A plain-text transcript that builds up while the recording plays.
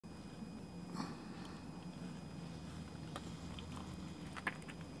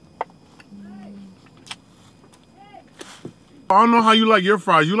I don't know how you like your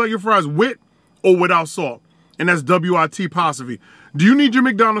fries. You like your fries with or without salt? And that's W-I-T apostrophe. Do you need your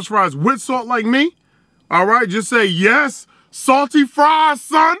McDonald's fries with salt like me? All right, just say yes, salty fries,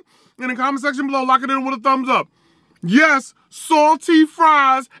 son. In the comment section below, lock it in with a thumbs up. Yes, salty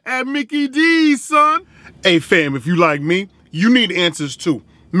fries at Mickey D's, son. Hey fam, if you like me, you need answers too.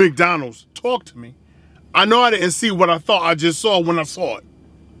 McDonald's, talk to me. I know I didn't see what I thought I just saw when I saw it.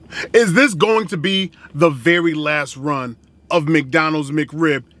 Is this going to be the very last run of McDonald's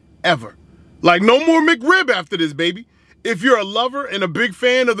McRib ever? Like, no more McRib after this, baby. If you're a lover and a big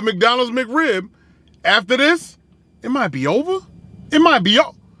fan of the McDonald's McRib, after this, it might be over. It might be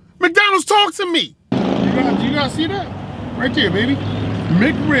over. McDonald's, talk to me. You guys see that? Right there, baby.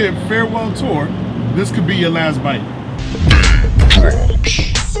 McRib farewell tour. This could be your last bite.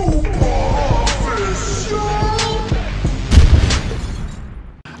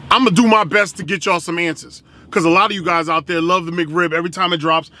 I'm gonna do my best to get y'all some answers, because a lot of you guys out there love the McRib. Every time it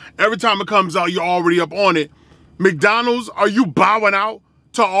drops, every time it comes out, you're already up on it. McDonald's, are you bowing out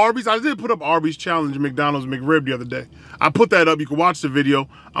to Arby's? I did put up Arby's challenge McDonald's McRib the other day. I put that up. You can watch the video.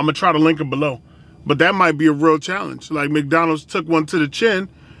 I'm gonna try to link it below. But that might be a real challenge. Like, McDonald's took one to the chin.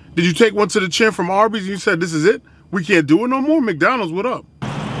 Did you take one to the chin from Arby's and you said, this is it? We can't do it no more? McDonald's, what up? Oh,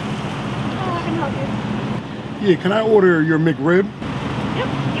 I can help you. Yeah, can I order your McRib? Yep.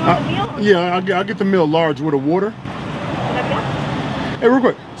 You want the meal? Yeah, I'll get the meal large with a water. Hey, real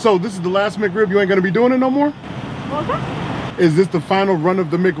quick. So this is the last McRib. You ain't gonna be doing it no more? What was that? Is this the final run of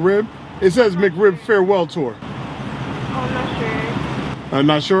the McRib? It says McRib farewell tour. Oh, I'm not sure. I'm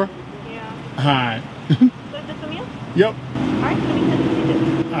not sure? Yeah. Hi. So is this the meal? Yep. Alright, let me send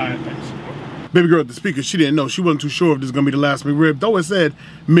you this. Alright, thanks. Baby girl at the speaker, she didn't know. She wasn't too sure if this is gonna be the last McRib. Though it said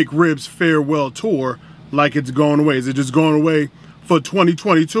McRib's farewell tour, like it's going away. Is it just going away for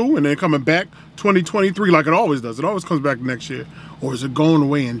 2022 and then coming back 2023 like it always does? It always comes back next year. Or is it going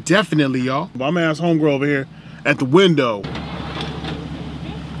away indefinitely, y'all? But I'm gonna ask homegirl over here at the window.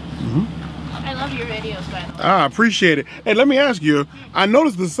 I love your videos, by the way. I appreciate it. Hey, let me ask you, I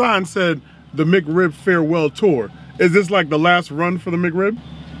noticed the sign said the McRib farewell tour. Is this like the last run for the McRib?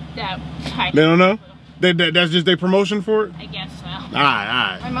 They don't know? That's just their promotion for it? I guess so. All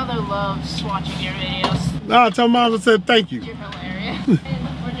right. My mother loves watching your videos. Nah, tell mom I said thank you. You're hilarious. And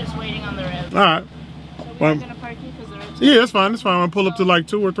we're just waiting on the ribs. All right. So we're gonna park you because the ribs. Yeah, that's fine. That's fine. I'm gonna pull up to like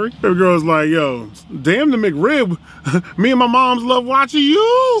 2 or 3. Baby girl's like, yo, damn the McRib. Me and my moms love watching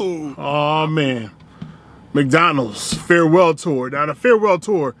you. Oh man. McDonald's farewell tour. Now the farewell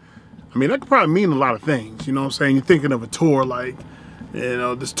tour, I mean, that could probably mean a lot of things. You know what I'm saying? You're thinking of a tour like, you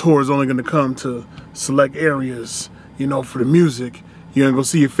know, this tour is only gonna come to select areas, you know, for the music. You're gonna go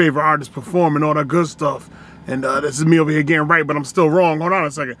see your favorite artist perform and all that good stuff. And this is me over here getting right, but I'm still wrong. Hold on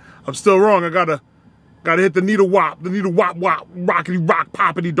a second. I'm still wrong. I gotta hit the needle wop, rockety rock,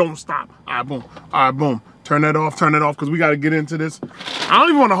 poppity, don't stop. All right, boom. Turn that off, because we gotta get into this. I don't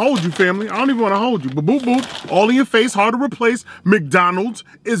even wanna hold you, family. I don't even wanna hold you. But boop, boop, all in your face, hard to replace. McDonald's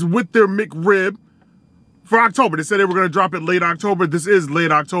is with their McRib for October. They said they were gonna drop it late October. This is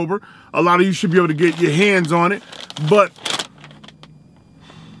late October. A lot of you should be able to get your hands on it, but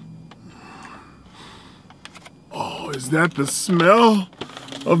oh, is that the smell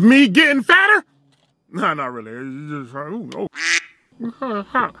of me getting fatter? No, not really. It's just, ooh, oh. It's kind of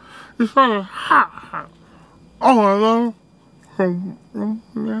hot. It's kind of hot. Oh, I love. I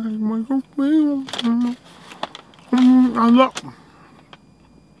love.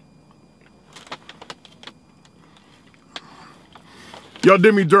 Y'all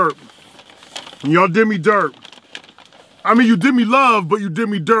did me dirt. Y'all did me dirt. I mean, you did me love, but you did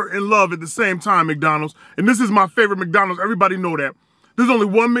me dirt and love at the same time, McDonald's. And this is my favorite McDonald's. Everybody know that. There's only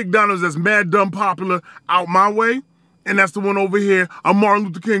one McDonald's that's mad dumb popular out my way, and that's the one over here on Martin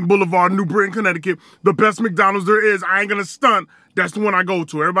Luther King Boulevard, New Britain, Connecticut. The best McDonald's there is. I ain't gonna stunt. That's the one I go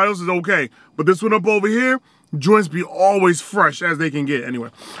to. Everybody else is okay. But this one up over here, joints be always fresh as they can get. Anyway,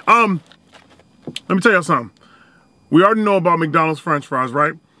 let me tell y'all something. We already know about McDonald's French fries,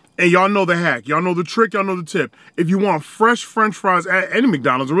 right? And y'all know the hack. Y'all know the trick. Y'all know the tip. If you want fresh French fries at any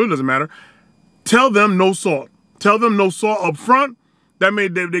McDonald's, it really doesn't matter, tell them no salt. Tell them no salt up front. That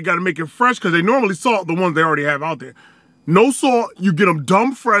made they got to make it fresh because they normally salt the ones they already have out there. No salt. You get them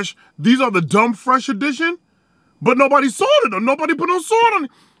dumb fresh. These are the dumb fresh edition, but nobody salted them. Nobody put no salt on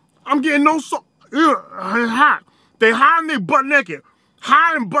it. I'm getting no salt. Ugh, it's hot. They hot and they butt naked.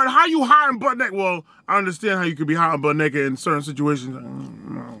 Hot and butt. How you hot and butt naked? Well, I understand how you could be hot and butt naked in certain situations,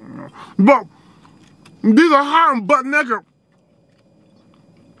 but these are hot and butt naked,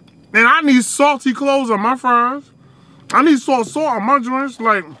 and I need salty clothes on my fries. I need salt on my joints.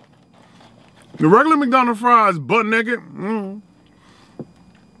 Like, The regular McDonald's fries, butt naked.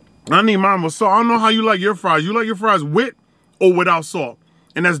 I need mine with salt. I don't know how you like your fries. You like your fries with or without salt?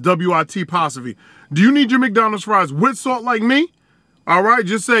 And that's W-I-T apostrophe. Do you need your McDonald's fries with salt like me? All right,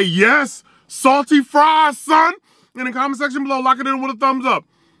 just say yes, salty fries, son. In the comment section below, lock it in with a thumbs up.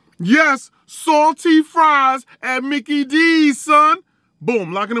 Yes, salty fries at Mickey D's, son.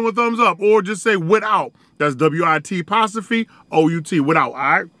 Boom, lock it in with a thumbs up. Or just say without. That's W-I-T apostrophe O-U-T, without, all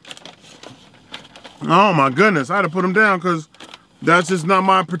right? Oh my goodness, I had to put them down because that's just not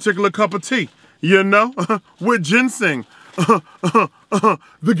my particular cup of tea, you know? With ginseng.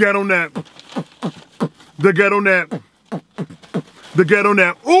 The ghetto nap. The ghetto nap. The ghetto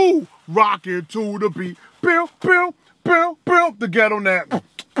nap. Ooh, rock it to the beat. Bill, bill, bill, bill. The ghetto nap.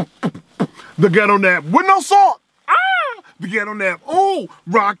 The ghetto nap with no salt. Ah, the ghetto nap. Ooh,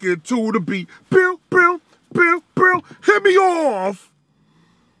 rock it to the beat. Bill, bill, bill, bill. Hit me off.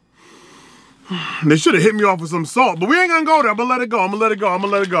 They should have hit me off with some salt, but we ain't gonna go there. I'm gonna let it go. I'm gonna let it go. I'm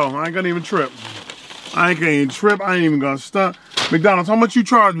gonna let it go. I ain't gonna even trip. I ain't gonna even trip. I ain't even gonna stunt. McDonald's, how much you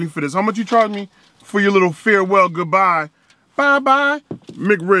charge me for this? How much you charge me for your little farewell goodbye? Bye-bye,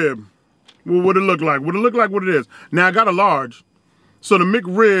 McRib. Well, what it look like? What it look like what it is? Now, I got a large. So the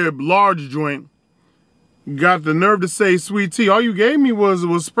McRib large joint got the nerve to say sweet tea. All you gave me was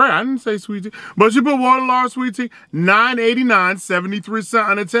Sprite. I didn't say sweet tea. But you put water large sweet tea. $9.89, 73 cents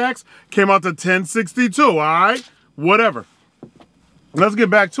on the tax. Came out to $10.62, all right? Whatever. Let's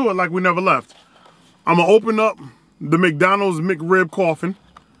get back to it like we never left. I'm going to open up the McDonald's McRib coffin.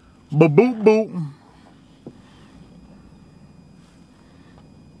 Ba-boop, boop.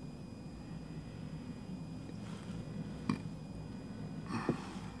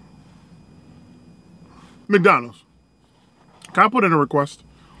 McDonald's, can I put in a request?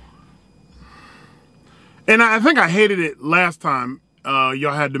 And I think I hated it last time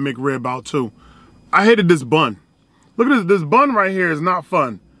y'all had the McRib out too. I hated this bun. Look at this bun right here is not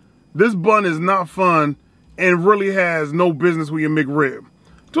fun. This bun is not fun and really has no business with your McRib.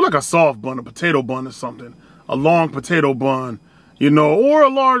 Do like a soft bun, a potato bun or something. A long potato bun, you know, or a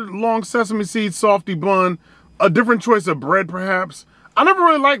long sesame seed softy bun. A different choice of bread perhaps. I never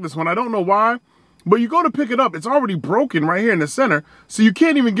really liked this one. I don't know why. But you go to pick it up, it's already broken right here in the center, so you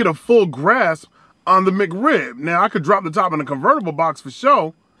can't even get a full grasp on the McRib. Now, I could drop the top in a convertible box for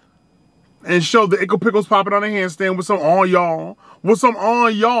show, and show the Ickle Pickles popping on a handstand with some on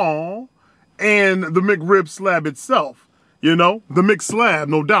y'all, and the McRib slab itself, you know? The McSlab,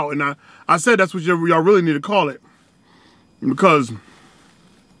 no doubt. And I said that's what y'all really need to call it. Because,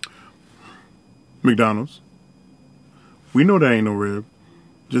 McDonald's, we know that ain't no rib.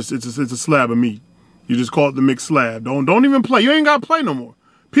 Just it's a slab of meat. You just call it the McSlab. Don't even play. You ain't gotta play no more.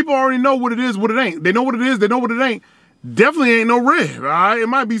 People already know what it is, what it ain't. They know what it is, they know what it ain't. Definitely ain't no rib, all right? It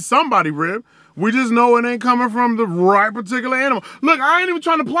might be somebody rib. We just know it ain't coming from the right particular animal. Look, I ain't even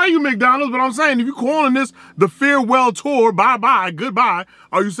trying to play you, McDonald's, but I'm saying if you calling this the farewell tour, bye-bye, goodbye,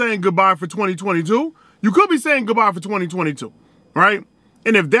 are you saying goodbye for 2022? You could be saying goodbye for 2022, right?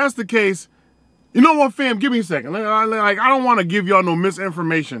 And if that's the case, you know what, fam? Give me a second. Like, I don't want to give y'all no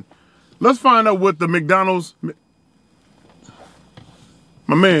misinformation. Let's find out what the McDonald's...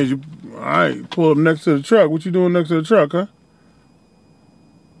 My man, you... All right, pull up next to the truck. What you doing next to the truck, huh?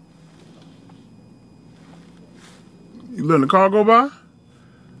 You letting the car go by? All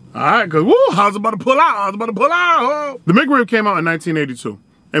right, because, woo, I was about to pull out. Oh. The McRib came out in 1982.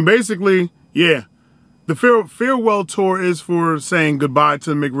 And basically, yeah, the farewell tour is for saying goodbye to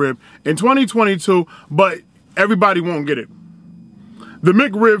the McRib in 2022, but everybody won't get it. The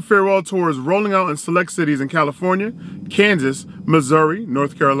McRib farewell tour is rolling out in select cities in California, Kansas, Missouri,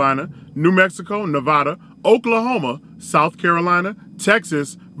 North Carolina, New Mexico, Nevada, Oklahoma, South Carolina,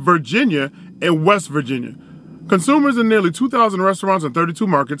 Texas, Virginia, and West Virginia. Consumers in nearly 2,000 restaurants and 32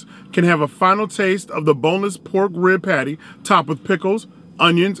 markets can have a final taste of the boneless pork rib patty topped with pickles,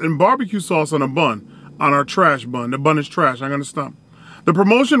 onions, and barbecue sauce on a bun. On our trash bun. The bun is trash. I'm going to stump. The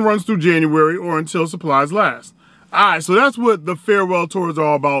promotion runs through January or until supplies last. All right, so that's what the farewell tour is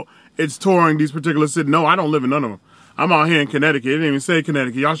all about. It's touring these particular cities. No, I don't live in none of them. I'm out here in Connecticut. It didn't even say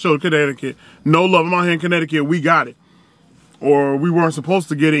Connecticut. Y'all showed Connecticut. No love. I'm out here in Connecticut. We got it. Or we weren't supposed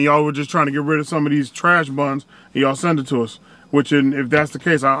to get it. Y'all were just trying to get rid of some of these trash buns and y'all send it to us. Which, if that's the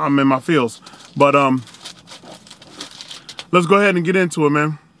case, I'm in my feels. But let's go ahead and get into it,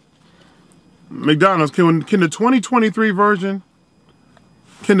 man. McDonald's, can the 2023 version,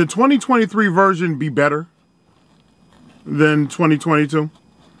 be better than 2022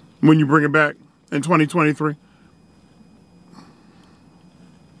 when you bring it back in 2023?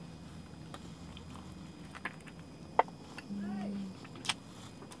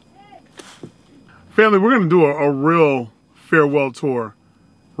 Family, we're gonna do a real farewell tour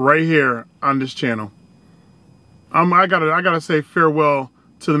right here on this channel. I gotta say farewell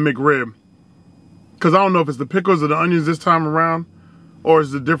to the McRib, because I don't know if it's the pickles or the onions this time around, or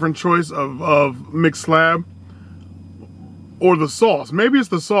it's a different choice of mixed slab, or the sauce. Maybe it's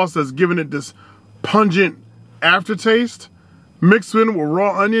the sauce that's giving it this pungent aftertaste mixed in with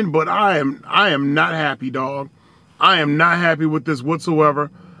raw onion, but I am not happy, dog. I am not happy with this whatsoever.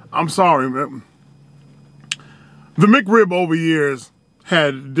 I'm sorry, man. The McRib over years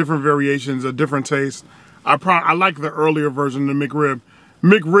had different variations, a different taste. I like the earlier version of the McRib.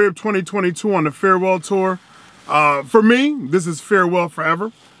 McRib 2022 on the farewell tour. For me, this is farewell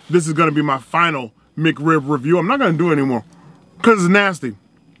forever. This is gonna be my final McRib review. I'm not gonna do it anymore because it's nasty.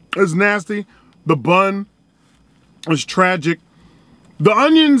 It's nasty. The bun is tragic. The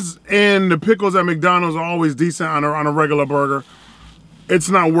onions and the pickles at McDonald's are always decent on a regular burger. It's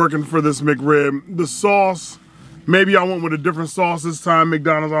not working for this McRib. The sauce, maybe I went with a different sauce this time,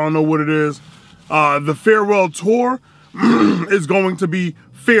 McDonald's, I don't know what it is. The farewell tour is going to be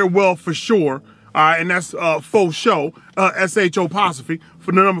farewell for sure. And that's faux show, S-H-O apostrophe,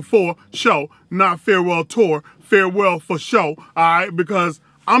 for the number 4, show, not farewell tour, farewell for show, all right, because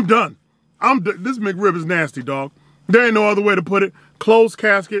I'm done. This McRib is nasty, dog. There ain't no other way to put it. Closed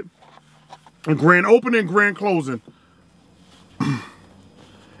casket, grand opening, grand closing.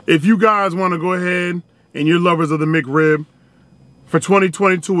 If you guys want to go ahead and you're lovers of the McRib, for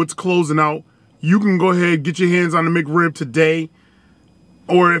 2022, it's closing out. You can go ahead, get your hands on the McRib today,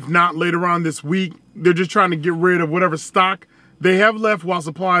 or if not, later on this week. They're just trying to get rid of whatever stock they have left while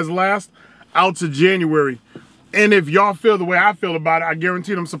supplies last out to January. And if y'all feel the way I feel about it, I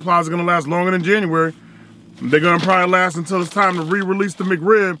guarantee them supplies are going to last longer than January. They're going to probably last until it's time to re-release the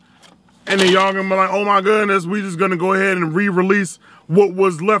McRib. And then y'all going to be like, oh my goodness, we just going to go ahead and re-release what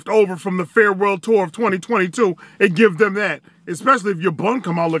was left over from the farewell tour of 2022 and give them that. Especially if your bun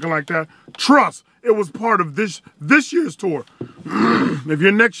come out looking like that. Trust, it was part of this year's tour. If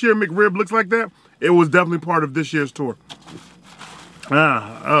your next year McRib looks like that, it was definitely part of this year's tour.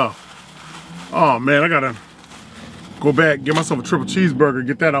 Oh man, I gotta go back, get myself a triple cheeseburger,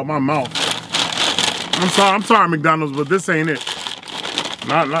 get that out my mouth. I'm sorry, McDonald's, but this ain't it.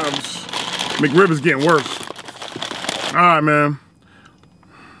 McRib is getting worse. All right, man.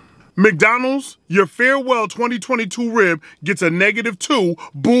 McDonald's, your farewell 2022 rib gets a -2,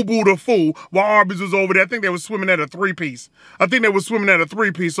 boo-boo the fool, while Arby's was over there. I think they were swimming at a 3-piece.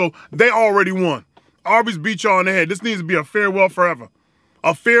 So they already won. Arby's beat y'all in the head. This needs to be a farewell forever.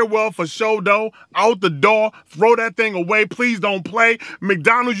 A farewell for show dough, out the door, throw that thing away, please don't play.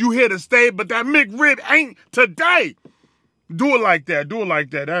 McDonald's, you here to stay, but that McRib ain't today. Do it like that,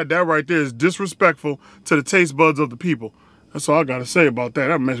 That right there is disrespectful to the taste buds of the people. That's all I gotta say about that.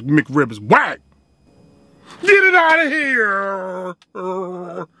 That McRib is whack. Get it out of here.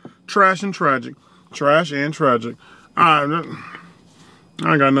 Trash and tragic. Trash and tragic. I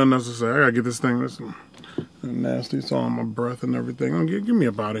ain't got nothing else to say. I gotta get this thing. Listen. Nasty, it's all on my breath and everything. Get me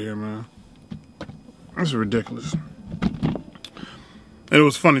up out of here, man. That's ridiculous. And it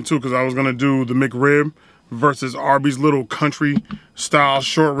was funny too, because I was gonna do the McRib versus Arby's little country style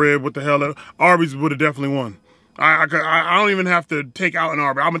short rib. What the hell? Arby's would have definitely won. I don't even have to take out an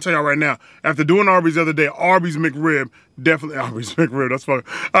Arby's. I'm gonna tell y'all right now. After doing Arby's the other day, Arby's McRib definitely. Arby's McRib. That's fucking.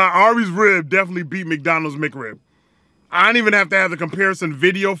 Arby's rib definitely beat McDonald's McRib. I didn't even have to have the comparison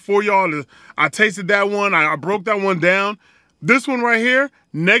video for y'all. I tasted that one. I broke that one down. This one right here,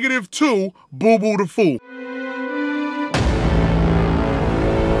 -2, boo-boo the fool.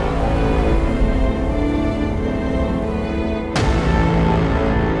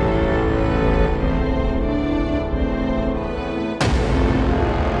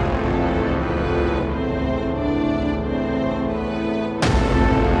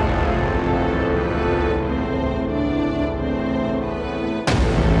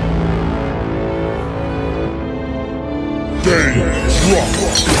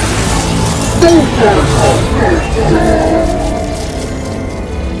 Don't